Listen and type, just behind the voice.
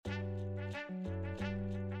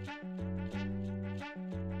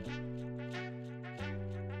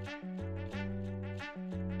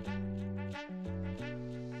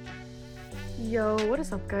Yo, what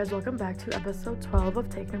is up, guys? Welcome back to episode 12 of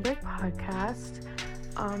Taking a Break podcast.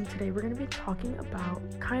 Today we're going to be talking about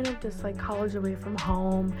kind of just like college away from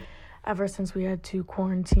home ever since we had to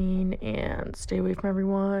quarantine and stay away from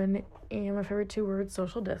everyone, and my favorite two words,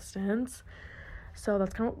 social distance. So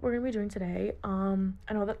that's kind of what we're going to be doing today. I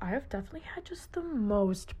know that I have definitely had just the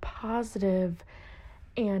most positive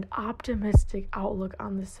and optimistic outlook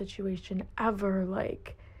on this situation ever.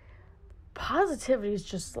 Like, positivity is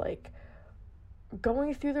just like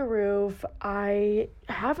going through the roof. I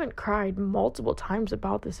haven't cried multiple times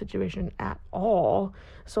about this situation at all,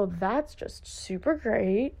 so that's just super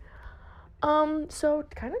great. So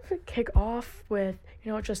to kind of kick off with,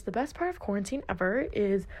 just the best part of quarantine ever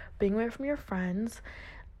is being away from your friends,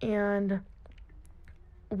 and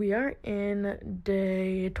we are in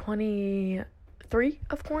day 23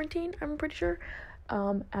 of quarantine, I'm pretty sure,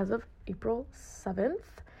 as of April 7th,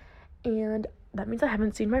 and that means I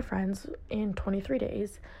haven't seen my friends in 23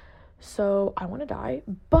 days, so I want to die,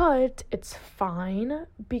 but it's fine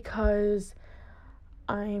because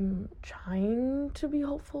I'm trying to be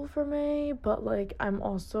hopeful for May, but, I'm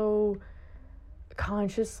also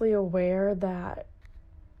consciously aware that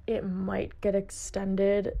it might get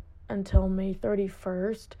extended until May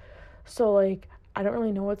 31st, so, I don't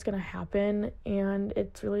really know what's gonna happen, and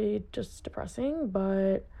it's really just depressing,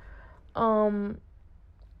 but,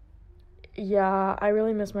 yeah, I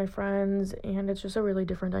really miss my friends, and it's just a really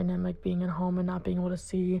different dynamic being at home and not being able to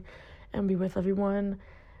see and be with everyone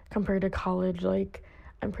compared to college.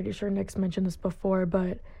 I'm pretty sure Nick's mentioned this before,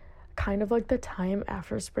 but kind of the time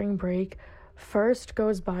after spring break first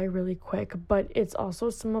goes by really quick, but it's also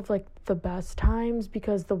some of the best times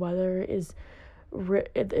because the weather is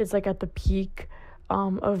it's at the peak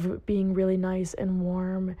of being really nice and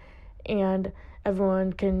warm, and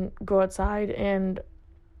everyone can go outside, and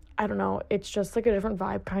I don't know, it's just a different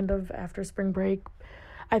vibe kind of after spring break.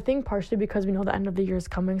 I think partially because we know the end of the year is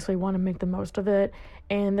coming, so we want to make the most of it,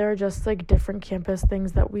 and there are just different campus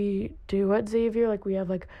things that we do at Xavier. We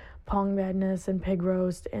have Pong Madness and Pig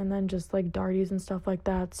Roast, and then just Darties and stuff like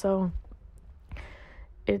that, so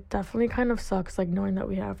it definitely kind of sucks knowing that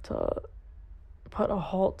we have to put a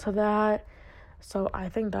halt to that. So I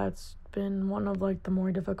think that's been one of the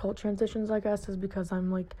more difficult transitions, I guess, is because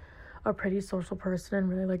I'm a pretty social person and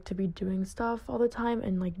really like to be doing stuff all the time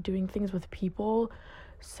and doing things with people,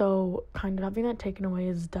 so kind of having that taken away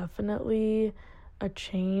is definitely a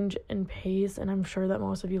change in pace, and I'm sure that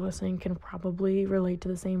most of you listening can probably relate to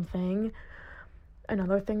the same thing.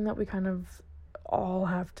 Another thing that we kind of all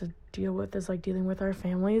have to deal with is dealing with our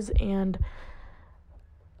families, and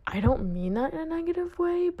I don't mean that in a negative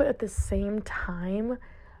way, but at the same time,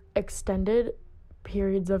 extended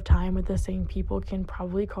periods of time with the same people can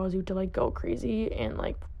probably cause you to go crazy and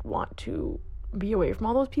want to be away from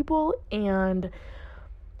all those people, and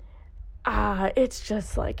it's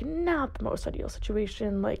just not the most ideal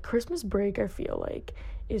situation. Christmas break, I feel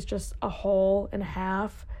is just a whole and a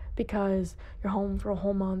half because you're home for a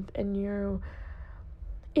whole month, and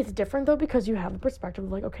it's different though because you have the perspective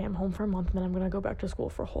of okay, I'm home for a month and then I'm gonna go back to school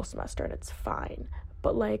for a whole semester, and it's fine.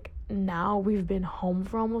 But now we've been home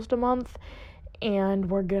for almost a month and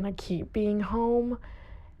we're gonna keep being home,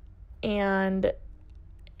 and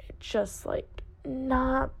it's just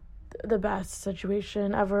not the best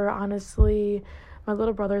situation ever, honestly. My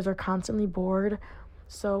little brothers are constantly bored,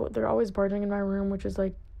 so they're always barging in my room, which is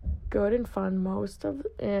good and fun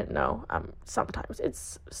sometimes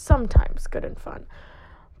it's good and fun,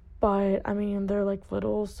 but I mean they're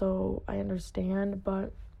little, so I understand,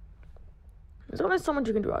 but there's only so much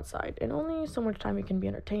you can do outside and only so much time you can be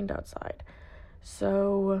entertained outside.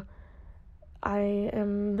 So I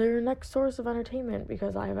am their next source of entertainment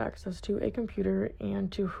because I have access to a computer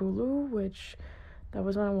and to Hulu, which that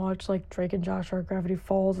was when I watched Drake and Josh or Gravity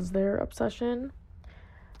Falls is their obsession.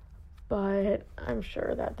 But I'm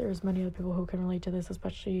sure that there's many other people who can relate to this,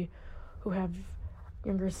 especially who have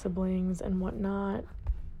younger siblings and whatnot.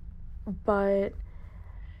 But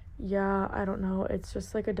yeah, I don't know, it's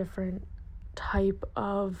just a different type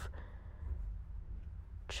of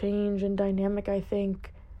change and dynamic, I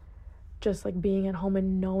think, just being at home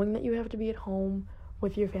and knowing that you have to be at home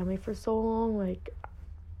with your family for so long.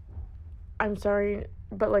 I'm sorry,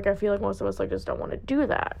 but I feel most of us just don't want to do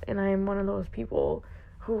that, and I'm one of those people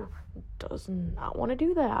who does not want to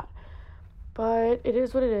do that, but it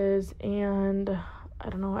is what it is, and I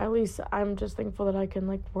don't know, at least I'm just thankful that I can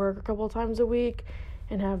work a couple times a week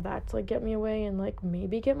and have that to get me away and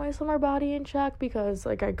maybe get my summer body in check, because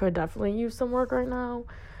I could definitely use some work right now.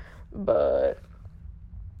 But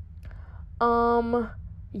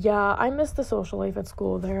yeah, I miss the social life at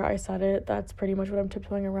school there. I said it. That's pretty much what I'm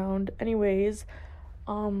tiptoeing around. Anyways,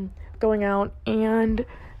 going out and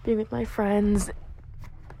being with my friends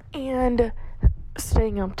and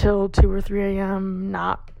staying up till 2 or 3 a.m.,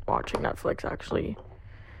 not watching Netflix, actually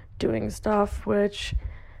doing stuff, which,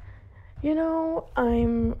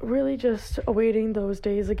 I'm really just awaiting those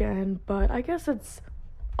days again, but I guess it's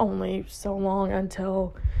only so long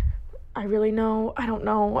until I really know. I don't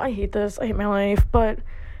know. I hate this. I hate my life, but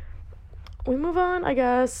we move on, I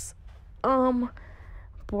guess.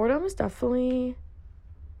 Boredom is definitely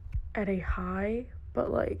at a high,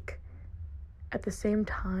 but like at the same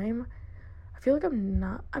time, I feel like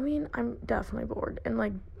I'm definitely bored, and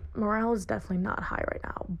like morale is definitely not high right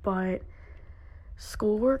now, but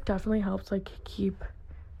schoolwork definitely helps like keep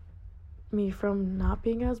me from not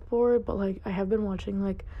being as bored. But like I have been watching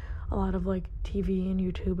like a lot of like TV and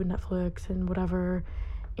YouTube and Netflix and whatever,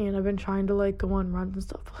 and I've been trying to like go on runs and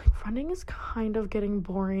stuff, but like running is kind of getting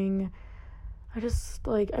boring. I just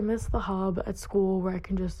like I miss the hub at school where I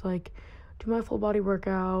can just like do my full body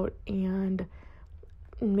workout and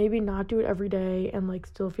maybe not do it every day and like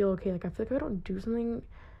still feel okay. Like I feel like if I don't do something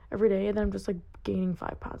every day, then I'm just like gaining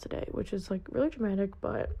 5 pounds a day, which is like really dramatic,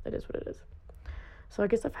 but it is what it is. So I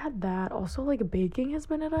guess I've had that. Also, like baking has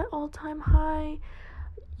been at an all-time high.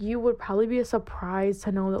 You would probably be surprised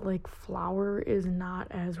to know that like flour is not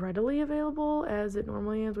as readily available as it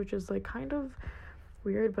normally is, which is like kind of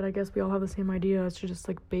weird, but I guess we all have the same idea. It's just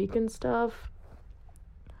like bake and stuff.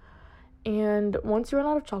 And once you run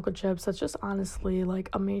out of chocolate chips, that's just honestly like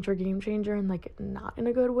a major game changer, and like not in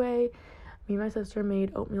a good way. Me and my sister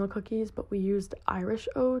made oatmeal cookies, but we used Irish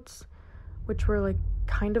oats, which were like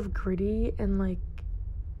kind of gritty and like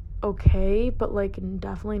okay, but like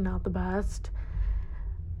definitely not the best.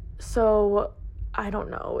 So I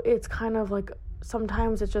don't know. It's kind of like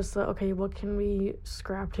sometimes it's just like, okay, what can we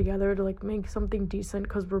scrap together to like make something decent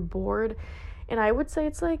because we're bored? And I would say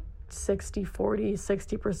it's like 60-40,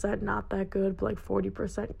 60% not that good, but like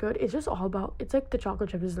 40% good. It's just all about, it's like the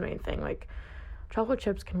chocolate chip is the main thing. Like chocolate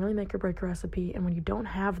chips can really make or break a recipe, and when you don't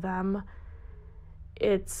have them,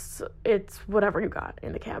 it's whatever you got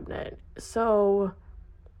in the cabinet. So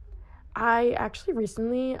I actually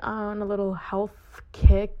recently on a little health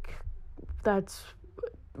kick, that's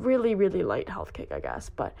really, really light health kick, I guess,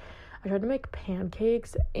 but I tried to make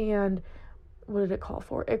pancakes, and what did it call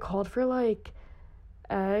for? It called for like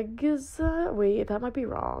eggs. Wait, that might be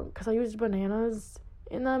wrong, because I used bananas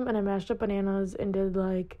in them, and I mashed up bananas and did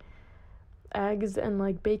like eggs and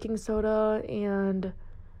like baking soda and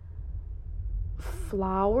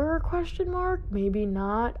flour, ? Maybe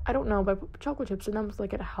not, I don't know, but I put chocolate chips in them, so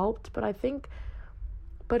like it helped. But I think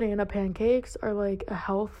banana pancakes are like a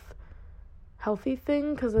healthy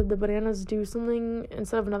thing, because the bananas do something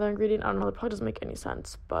instead of another ingredient. I don't know, that probably doesn't make any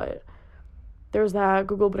sense, but there's that.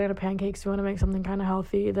 Google banana pancakes if you want to make something kind of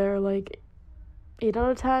healthy. They're like 8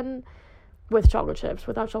 out of 10 with chocolate chips.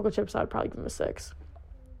 Without chocolate chips, I'd probably give them a 6.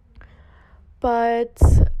 But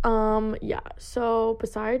yeah, so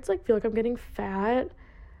besides like feel like I'm getting fat,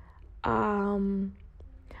 I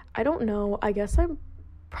don't know, I guess I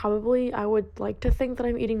would like to think that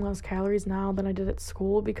I'm eating less calories now than I did at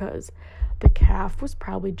school, because the calf was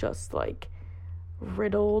probably just like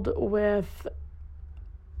riddled with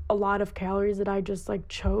a lot of calories that I just like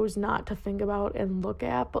chose not to think about and look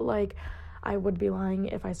at. But like I would be lying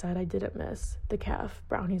if I said I didn't miss the calf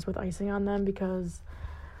brownies with icing on them, because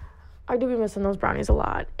I do be missing those brownies a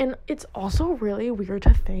lot. And it's also really weird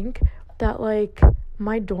to think that like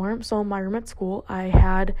my dorm, so in my room at school, I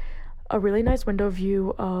had a really nice window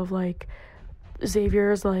view of like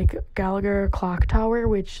Xavier's like Gallagher clock tower,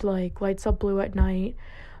 which like lights up blue at night.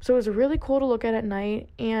 So it was really cool to look at night.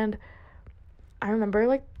 And I remember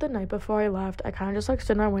like the night before I left, I kind of just like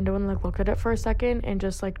stood in my window and like looked at it for a second and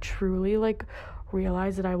just like truly like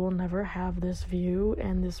realized that I will never have this view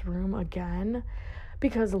and this room again.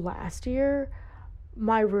 Because last year,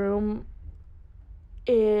 my room,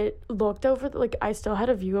 it looked over, like, I still had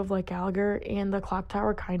a view of, like, Gallagher and the clock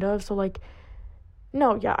tower, kind of. So, like,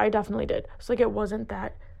 no, yeah, I definitely did. So, like, it wasn't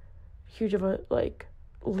that huge of a, like,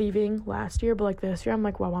 leaving last year. But, like, this year, I'm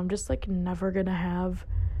like, wow, I'm just, like, never gonna have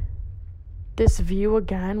this view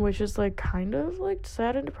again, which is, like, kind of, like,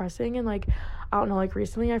 sad and depressing. And, like, I don't know, like,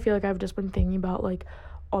 recently, I feel like I've just been thinking about, like,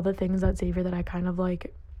 all the things at Xavier that I kind of,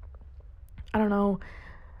 like, I don't know,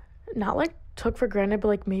 not like took for granted, but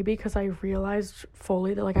like maybe because I realized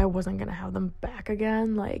fully that like I wasn't gonna have them back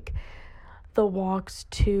again. Like the walks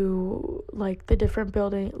to like the different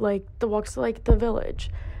building, like the walks to like the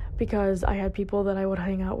village, because I had people that I would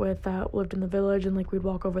hang out with that lived in the village, and like we'd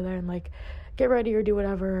walk over there and like get ready or do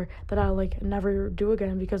whatever that I'll like never do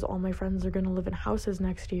again because all my friends are gonna live in houses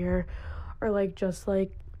next year, or like just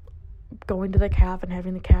like going to the calf and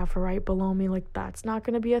having the calf right below me, like that's not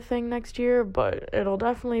going to be a thing next year, but it'll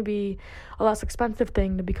definitely be a less expensive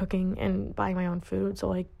thing to be cooking and buying my own food. So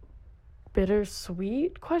like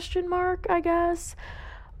bittersweet question mark, I guess.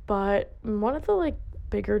 But one of the like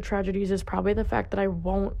bigger tragedies is probably the fact that I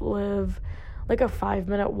won't live like a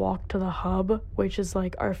 5-minute walk to the hub, which is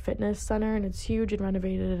like our fitness center, and it's huge and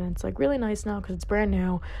renovated and it's like really nice now because it's brand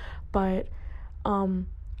new. But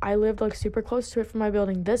I lived like super close to it from my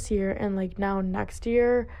building this year, and like now next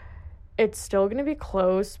year it's still gonna be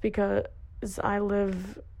close because I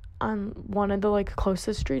live on one of the like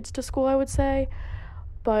closest streets to school, I would say,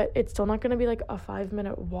 but it's still not gonna be like a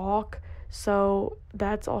 5-minute walk, so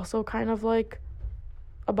that's also kind of like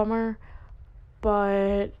a bummer.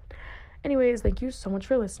 But anyways, thank you so much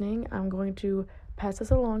for listening. I'm going to pass this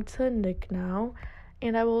along to Nick now,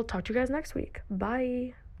 and I will talk to you guys next week.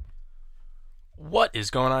 Bye. What is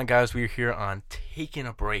going on, guys? We're here on Taking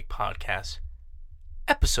a Break podcast,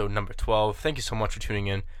 episode number 12. Thank you so much for tuning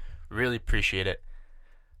in. Really appreciate it.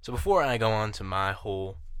 So before I go on to my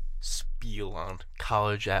whole spiel on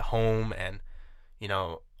college at home and, you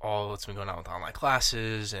know, all that's been going on with online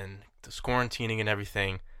classes and this quarantining and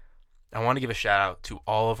everything, I want to give a shout out to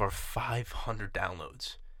all of our 500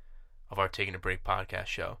 downloads of our Taking a Break podcast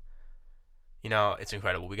show. You know, it's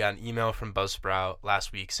incredible. We got an email from Buzzsprout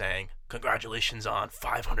last week saying, congratulations on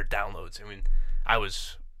 500 downloads. I mean, I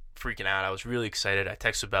was freaking out. I was really excited. I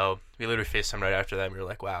texted Belle. We literally FaceTimed right after that. And we were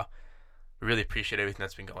like, wow, we really appreciate everything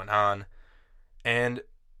that's been going on. And,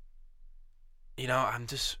 you know, I'm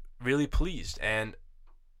just really pleased. And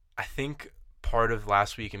I think part of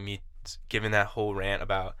last week and me giving that whole rant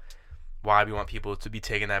about why we want people to be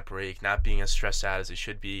taking that break, not being as stressed out as they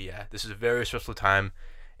should be. Yeah, this is a very stressful time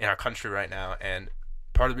in our country right now, and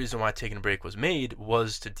part of the reason why Taking a Break was made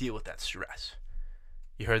was to deal with that stress.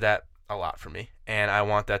 You heard that a lot from me, and I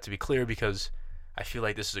want that to be clear because I feel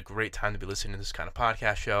like this is a great time to be listening to this kind of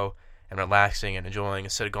podcast show and relaxing and enjoying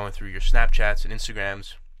instead of going through your Snapchats and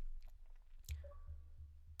Instagrams.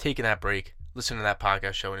 Taking that break, listening to that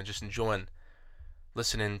podcast show, and just enjoying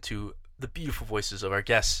listening to the beautiful voices of our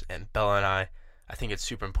guests and Bella and I think it's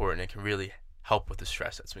super important. It can really help with the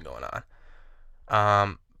stress that's been going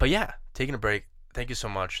on. But yeah, taking a break. Thank you so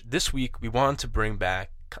much. This week, we wanted to bring back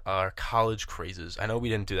our college crazes. I know we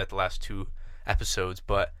didn't do that the last 2 episodes,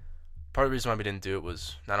 but part of the reason why we didn't do it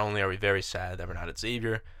was not only are we very sad that we're not at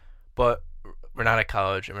Xavier, but we're not at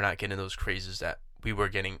college and we're not getting those crazes that we were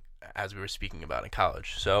getting as we were speaking about in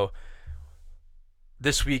college. So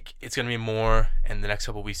this week, it's going to be more, and the next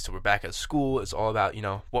couple of weeks till we're back at school, it's all about, you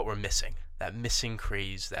know, what we're missing. That missing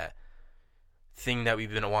craze, that thing that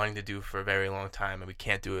we've been wanting to do for a very long time, and we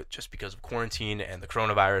can't do it just because of quarantine and the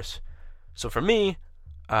coronavirus. So for me,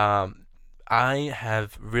 I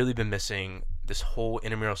have really been missing this whole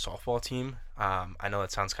intramural softball team. I know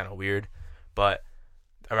that sounds kind of weird, but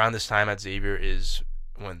around this time at Xavier is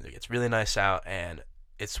when it gets really nice out, and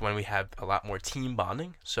it's when we have a lot more team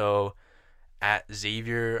bonding. So at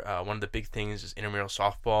Xavier, one of the big things is intramural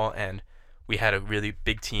softball, and we had a really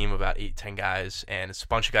big team, about 8-10 guys, and it's a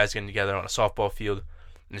bunch of guys getting together on a softball field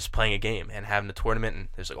and just playing a game and having a tournament, and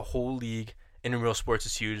there's like a whole league. Intramural sports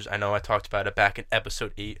is huge. I know I talked about it back in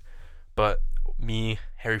episode 8, but me,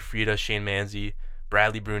 Harry Frieda, Shane Manzi,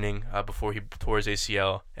 Bradley Bruning, before he tore his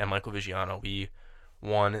ACL, and Michael Vigiano, we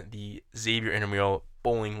won the Xavier Intramural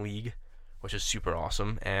Bowling League, which is super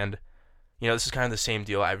awesome. And, you know, this is kind of the same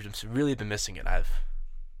deal. I've just really been missing it. I've,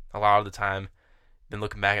 a lot of the time, been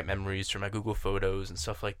looking back at memories from my Google Photos and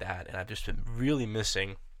stuff like that, and I've just been really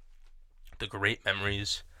missing the great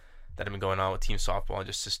memories that have been going on with team softball. And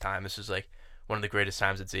just this time, this is like one of the greatest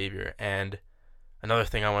times at Xavier. And another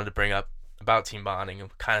thing I wanted to bring up about team bonding,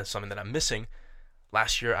 and kind of something that I'm missing,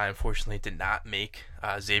 last year I unfortunately did not make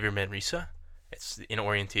Xavier Manresa. It's an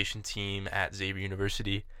orientation team at Xavier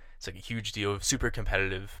University. It's like a huge deal, super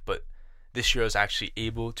competitive, but this year I was actually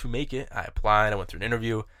able to make it. I applied, I went through an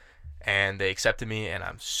interview, and they accepted me, and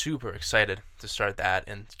I'm super excited to start that,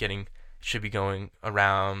 and should be going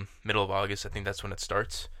around middle of August. I think that's when it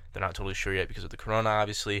starts. They're not totally sure yet because of the corona,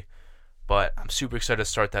 obviously, but I'm super excited to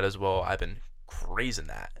start that as well. I've been crazing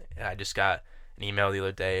that, and I just got an email the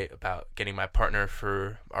other day about getting my partner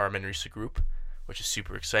for our Manresa group, which is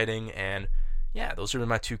super exciting. And yeah, those are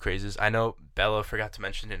my 2 crazes. I know Bella forgot to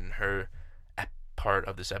mention it in her part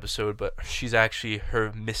of this episode, but she's actually,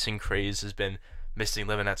 her missing craze has been missing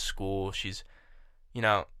living at school. She's, you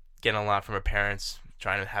know, getting a lot from her parents,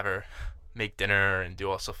 trying to have her make dinner and do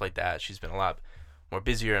all stuff like that. She's been a lot more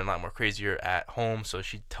busier and a lot more crazier at home, so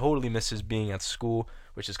she totally misses being at school,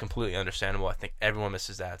 which is completely understandable. I think everyone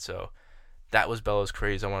misses that. So that was Bella's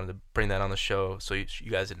craze. I wanted to bring that on the show so you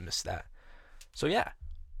guys didn't miss that. So yeah,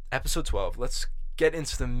 episode 12. Let's get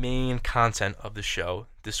into the main content of the show.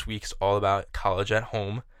 This week's all about college at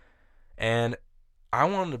home, and I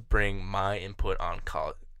wanted to bring my input on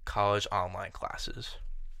college online classes.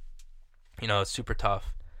 You know, it's super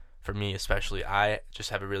tough for me, especially. I just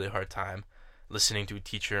have a really hard time listening to a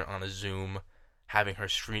teacher on a Zoom, having her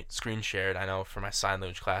screen shared. I know for my sign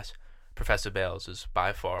language class, Professor Bales is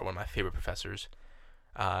by far one of my favorite professors,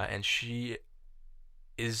 and she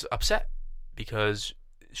is upset because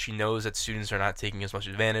she knows that students are not taking as much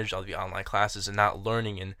advantage of the online classes and not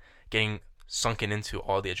learning and getting sunken into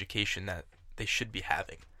all the education that they should be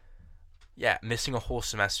having. Yeah, missing a whole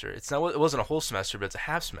semester. It wasn't a whole semester, but it's a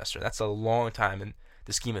half semester. That's a long time in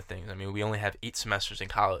the scheme of things. I mean, we only have 8 semesters in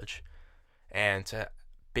college, and to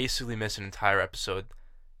basically miss an entire episode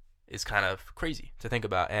is kind of crazy to think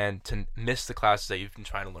about, and to miss the classes that you've been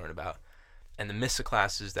trying to learn about, and to miss the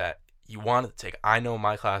classes that you wanted to take. I know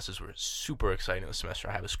my classes were super exciting this semester.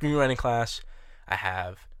 I have a screenwriting class. I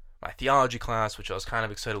have my theology class, which I was kind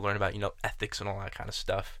of excited to learn about, ethics and all that kind of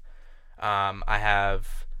stuff. I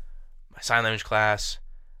have my sign language class.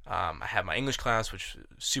 I have my English class, which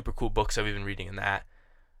super cool books that we've been reading in that.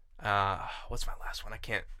 What's my last one? I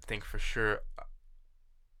can't think for sure.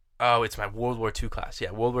 Oh, it's my World War II class.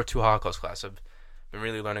 Yeah, World War II Holocaust class. I've been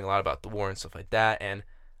really learning a lot about the war and stuff like that, and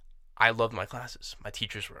I loved my classes. My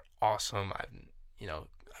teachers were awesome.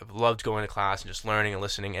 I've loved going to class and just learning and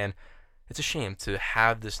listening, and it's a shame to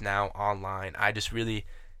have this now online. I just really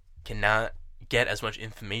cannot get as much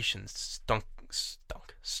information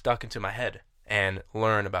stuck into my head and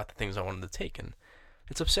learn about the things I wanted to take, and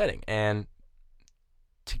it's upsetting. And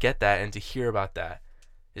to get that and to hear about that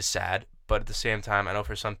is sad, but at the same time, I know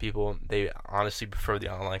for some people they honestly prefer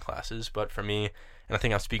the online classes, but for me, and I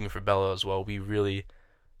think I'm speaking for Bella as well, we really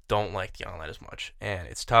don't like the online as much, and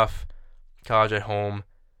it's tough. College at home,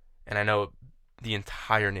 and I know the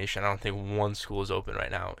entire nation, I don't think one school is open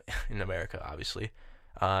right now in America, obviously,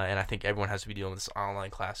 and I think everyone has to be dealing with this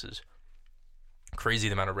online classes. Crazy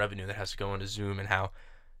the amount of revenue that has to go into Zoom, and how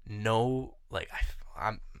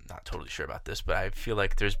I'm not totally sure about this, but I feel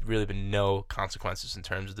like there's really been no consequences in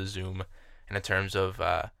terms of the Zoom and in terms of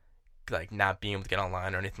not being able to get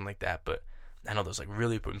online or anything like that. But I know there's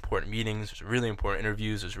really important meetings, there's really important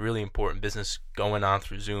interviews, there's really important business going on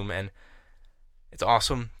through Zoom, and it's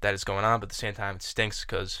awesome that it's going on, but at the same time it stinks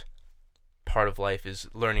because part of life is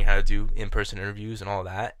learning how to do in-person interviews and all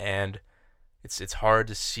that, and it's hard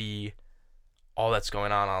to see all that's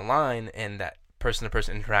going on online, and that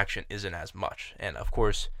person-to-person interaction isn't as much. And of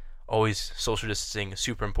course, always social distancing is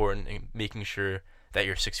super important, and making sure that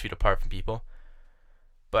you're 6 feet apart from people.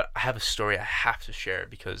 But I have a story I have to share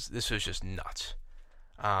because this was just nuts.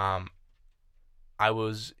 I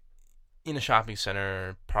was in a shopping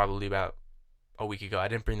center probably about a week ago. I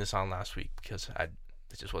didn't bring this on last week because it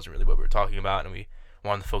just wasn't really what we were talking about, and we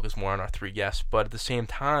wanted to focus more on our 3 guests. But at the same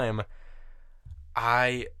time,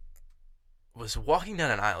 I was walking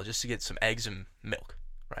down an aisle just to get some eggs and milk,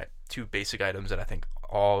 right? 2 basic items that I think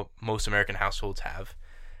most American households have.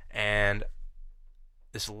 And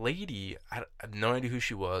this lady, I have no idea who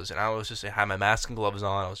she was, and I was just had my mask and gloves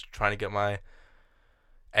on. I was trying to get my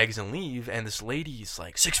eggs and leave, and this lady's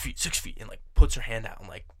 6 feet, and puts her hand out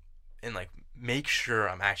and make sure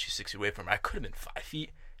I'm actually 6 feet away from her. I could have been 5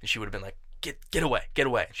 feet, and she would have been like, get away.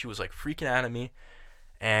 And she was freaking out at me,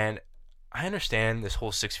 and I understand this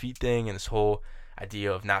whole 6 feet thing and this whole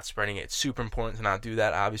idea of not spreading it. It's super important to not do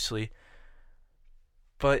that, obviously.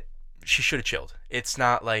 But she should have chilled. It's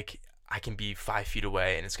not like I can be 5 feet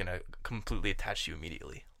away and it's going to completely attach to you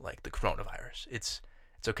immediately, like the coronavirus. It's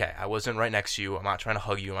okay. I wasn't right next to you. I'm not trying to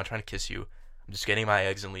hug you. I'm not trying to kiss you. I'm just getting my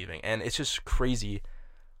eggs and leaving. And it's just crazy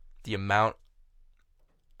the amount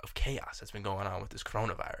of chaos that's been going on with this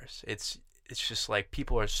coronavirus. It's just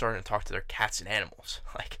people are starting to talk to their cats and animals.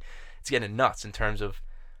 It's getting nuts in terms of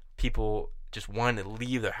people just wanting to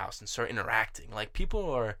leave their house and start interacting.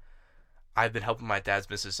 I've been helping my dad's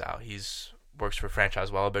business out. He's works for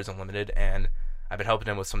franchise Wild Bears Unlimited, and I've been helping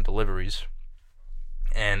him with some deliveries.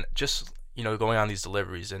 And just, going on these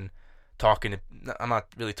deliveries and I'm not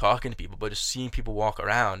really talking to people, but just seeing people walk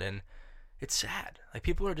around, and it's sad.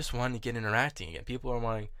 People are just wanting to get interacting again. People are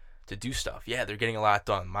wanting to do stuff. Yeah, they're getting a lot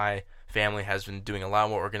done. My family has been doing a lot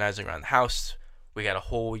more organizing around the house. We got a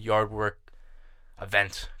whole yard work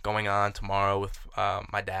event going on tomorrow with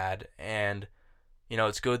my dad, and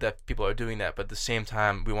it's good that people are doing that, but at the same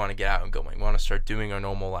time, we want to get out and going. We want to start doing our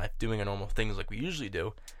normal life, doing our normal things like we usually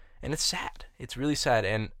do. And it's sad. It's really sad.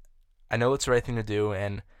 And I know it's the right thing to do,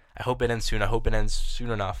 and I hope it ends soon. I hope it ends soon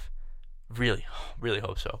enough. Really, really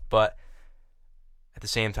hope so. But at the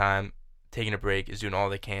same time, taking a break is doing all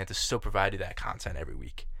they can to still provide you that content every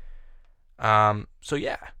week. So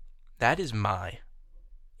yeah, that is my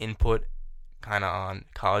input kind of on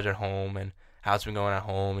college at home and how it's been going at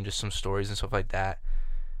home and just some stories and stuff like that.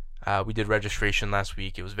 We did registration last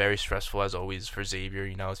week. It was very stressful as always for Xavier.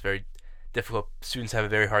 It's very difficult. Students have a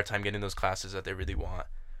very hard time getting those classes that they really want.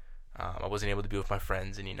 I wasn't able to be with my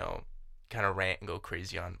friends and, kind of rant and go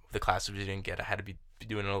crazy on the classes we didn't get. I had to be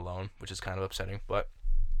doing it alone, which is kind of upsetting. But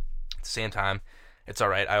at the same time, it's all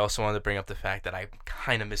right. I also wanted to bring up the fact that I'm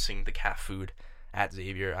kind of missing the cat food at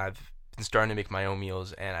Xavier. I've been starting to make my own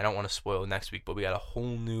meals, and I don't want to spoil next week, but we got a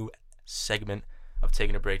whole new segment of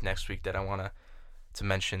taking a break next week that I want to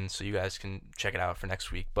mention, so you guys can check it out for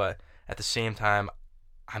next week. But at the same time,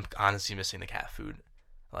 I'm honestly missing the cat food.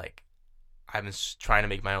 Like, I've been trying to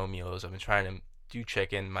make my own meals. I've been trying to do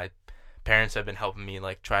chicken. My parents have been helping me,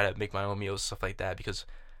 try to make my own meals, stuff like that, because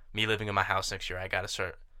me living in my house next year, I got to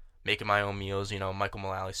start making my own meals. Michael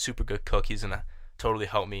Mullally, super good cook. He's going to totally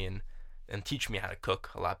help me and teach me how to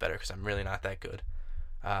cook a lot better, because I'm really not that good.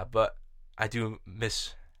 But I do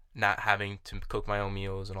miss not having to cook my own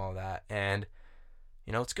meals and all that, and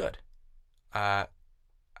it's good.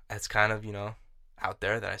 It's kind of out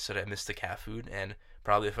there that I said I missed the cat food, and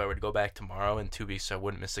probably if I were to go back tomorrow in 2 weeks, I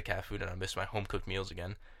wouldn't miss the cat food and I'd miss my home cooked meals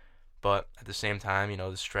again. But at the same time,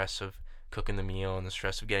 the stress of cooking the meal and the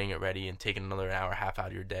stress of getting it ready and taking another hour, half out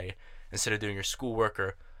of your day instead of doing your schoolwork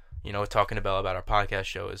or talking to Bella about our podcast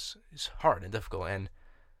show is hard and difficult. And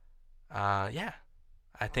yeah,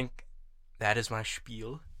 I think that is my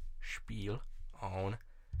spiel on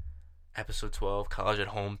episode 12, College at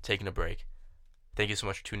Home, taking a break. Thank you so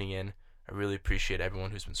much for tuning in. I really appreciate everyone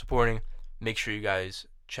who's been supporting. Make sure you guys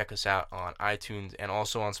check us out on iTunes and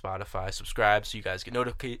also on Spotify. Subscribe so you guys get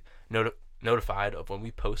notified of when we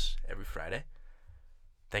post every Friday.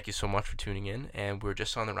 Thank you so much for tuning in, and we're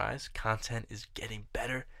just on the rise. Content is getting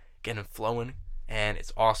better, getting flowing, and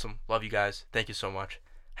it's awesome. Love you guys. Thank you so much.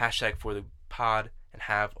 #for the pod, and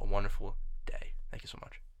have a wonderful day. Thank you so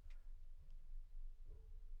much.